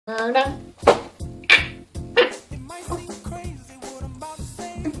So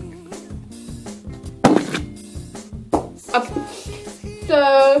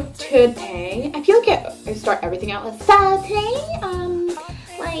today, I feel like I start everything out with so today,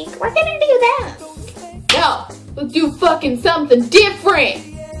 like, we're gonna do that. No, let's do fucking something different.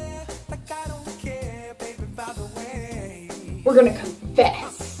 We're gonna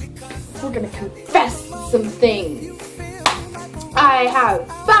confess. We're gonna confess some things. I have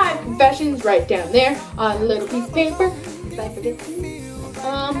 5 confessions right down there on a little piece of paper, because I forget to. But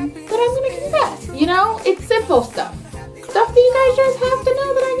I'm gonna confess. You know, it's simple stuff. Stuff that you guys just have to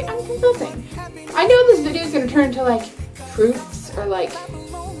know that I'm confessing. I know this video is gonna turn into like truths or like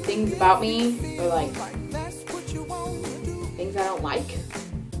things about me or like things I don't like.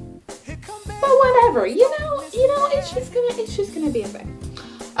 But whatever, you know, it's just gonna be a thing.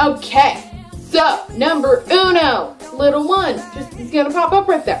 Okay, so number uno, little one, just is gonna pop up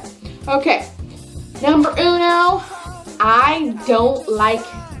right there. Okay, number uno, I don't like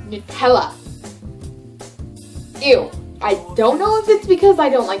Nutella. Ew. I don't know if it's because I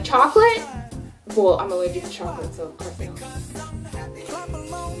don't like chocolate. Well, I'm allergic to chocolate, so of course I don't.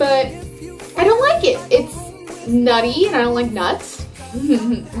 But I don't like it. It's nutty, and I don't like nuts.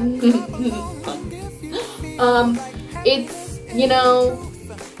 It's, you know,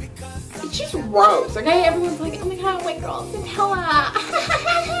 it's just gross, okay? Everyone's like, oh my god, white girl, Nutella.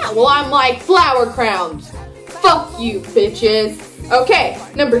 Well, I'm like flower crowns. Fuck you, bitches. Okay,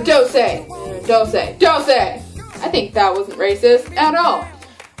 number dose. I think that wasn't racist at all.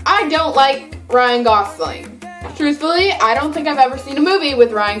 I don't like Ryan Gosling. Truthfully, I don't think I've ever seen a movie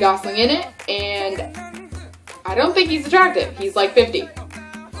with Ryan Gosling in it, and I don't think he's attractive. He's like 50.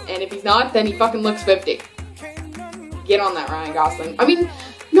 And if he's not, then he fucking looks 50. Get on that, Ryan Gosling. I mean,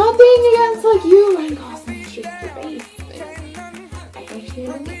 nothing against like you, Ryan Gosling. It's just your face. I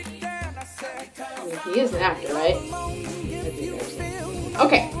understand. I mean, he is an actor, right?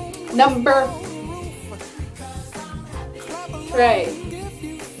 Okay, number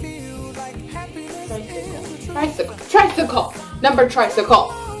tricycle. Number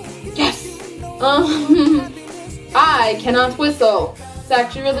tricycle. Yes. I cannot whistle. It's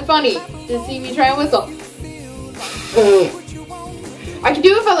actually really funny to see me try and whistle. I can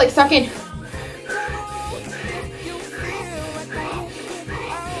do it if I like suck in.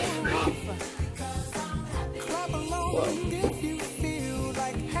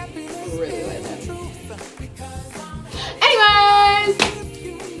 Really like that. Anyways,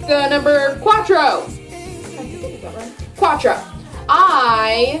 so number quattro. Quattro.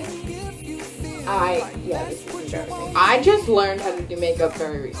 I just learned how to do makeup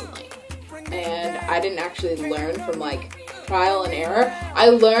very recently, and I didn't actually learn from like trial and error. I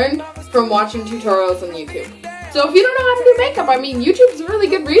learned from watching tutorials on YouTube. So if you don't know how to do makeup, I mean, YouTube's a really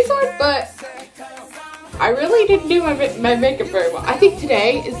good resource, but I really didn't do my makeup very well. I think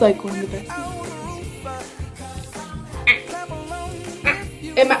today is like one of the best.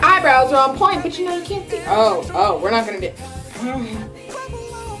 And my eyebrows are on point, but you know you can't see. Oh, we're not gonna do it.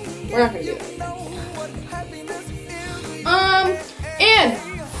 We're not gonna do that. And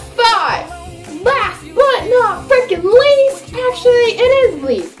 5, last but not freaking least. Actually, it is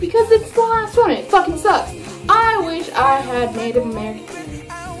least because it's the last one. It fucking sucks. I wish I had Native American hair.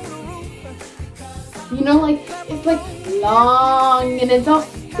 You know, like it's like long and it's all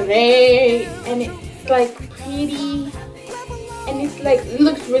straight and it's like pretty. And it's like, it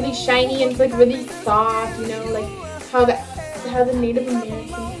looks really shiny and it's like really soft, you know, like how the Native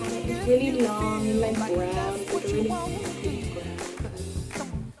Americans have it. It's really long and like brown. It's like a really pretty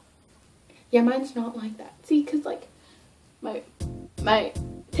brown. Yeah, mine's not like that. See, cause like my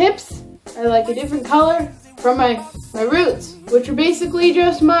tips are like a different color from my roots, which are basically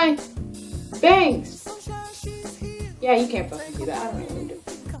just my bangs. Yeah, you can't fucking do that. I don't know what to do.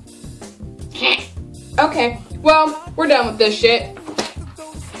 Okay. Well, we're done with this shit.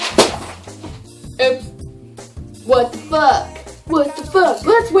 Oops. What the fuck? What the fuck?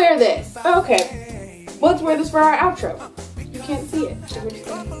 Let's wear this. Okay. Let's wear this for our outro. You can't see it. So we're just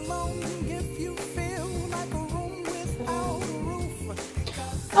gonna...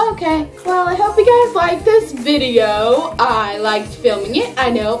 Okay. Well, I hope you guys liked this video. I liked filming it.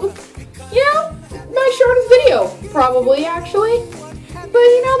 I know it was, you know, my shortest video. Probably, actually. But,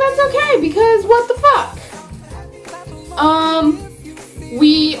 you know, that's okay because what the fuck?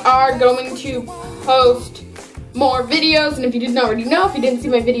 We are going to post more videos, and if you didn't already know, if you didn't see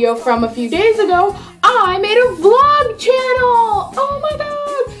my video from a few days ago, I made a vlog channel! Oh my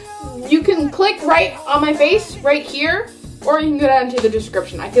god! You can click right on my face, right here, or you can go down to the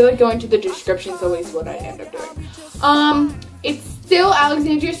description. I feel like going to the description is always what I end up doing. It's still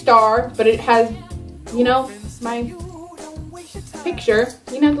Alexandria Star, but it has, you know, my picture.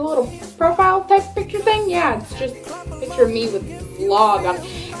 You know, the little profile type picture thing? Yeah, it's just a picture of me with vlog on it.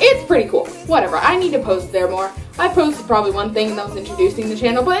 It's pretty cool. Whatever. I need to post there more. I posted probably one thing that was introducing the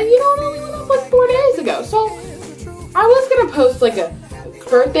channel, but you know, it only went up like 4 days ago. So I was gonna post like a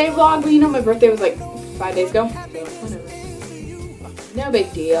birthday vlog, but you know, my birthday was like 5 days ago. So whatever. No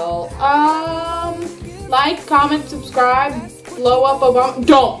big deal. Like, comment, subscribe, blow up Obama.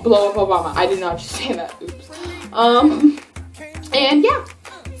 Don't blow up Obama. I did not just say that. Oops. And yeah.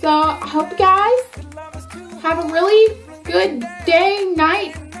 So I hope you guys have a really good day,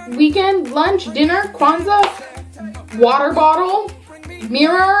 night, weekend, lunch, dinner, Kwanzaa, water bottle,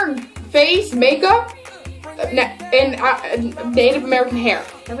 mirror, face, makeup, and Native American hair.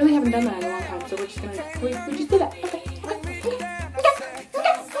 I really haven't done that in a long time, so we just did that. Okay.